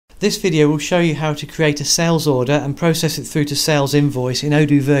This video will show you how to create a sales order and process it through to sales invoice in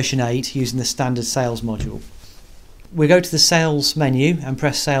Odoo version 8 using the standard sales module. We go to the sales menu and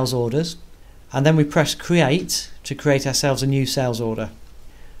press sales orders, and then we press create to create ourselves a new sales order.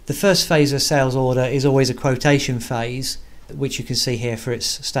 The first phase of a sales order is always a quotation phase, which you can see here for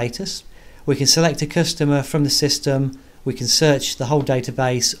its status. We can select a customer from the system, we can search the whole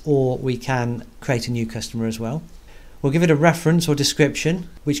database, or we can create a new customer as well. We'll give it a reference or description,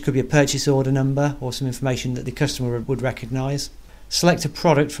 which could be a purchase order number or some information that the customer would recognise. Select a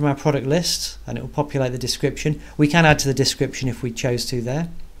product from our product list and it will populate the description. We can add to the description if we chose to there.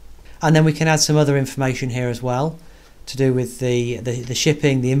 And then we can add some other information here as well to do with the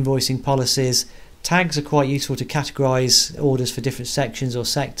shipping, the invoicing policies. Tags are quite useful to categorise orders for different sections or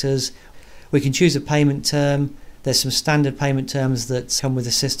sectors. We can choose a payment term. There's some standard payment terms that come with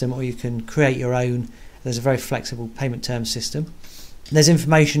the system, or you can create your own. There's a very flexible payment term system. There's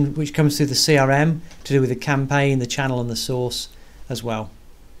information which comes through the CRM to do with the campaign, the channel and the source as well.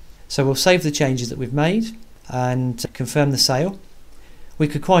 So we'll save the changes that we've made and confirm the sale. We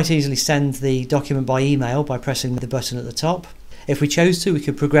could quite easily send the document by email by pressing the button at the top. If we chose to, we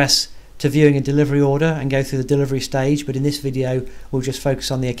could progress to viewing a delivery order and go through the delivery stage, but in this video we'll just focus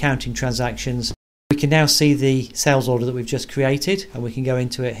on the accounting transactions. We can now see the sales order that we've just created and we can go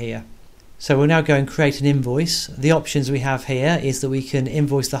into it here. So we'll now go and create an invoice. The options we have here is that we can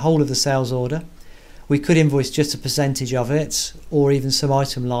invoice the whole of the sales order. We could invoice just a percentage of it, or even some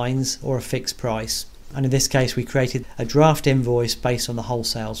item lines, or a fixed price. And in this case we created a draft invoice based on the whole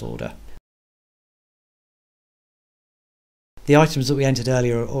sales order. The items that we entered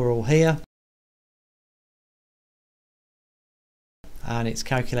earlier are all here. And it's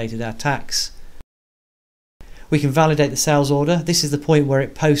calculated our tax. We can validate the sales order. This is the point where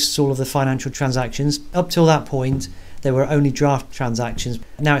it posts all of the financial transactions. Up till that point, there were only draft transactions.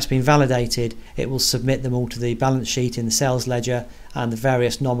 Now it's been validated, it will submit them all to the balance sheet in the sales ledger, and the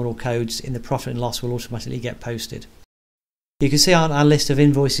various nominal codes in the profit and loss will automatically get posted. You can see on our list of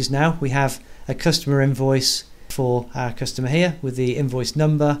invoices now, we have a customer invoice for our customer here with the invoice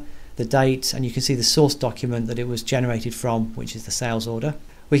number, the date, and you can see the source document that it was generated from, which is the sales order.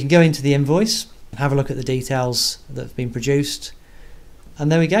 We can go into the invoice, have a look at the details that have been produced, and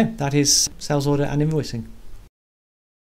there we go. That is sales order and invoicing.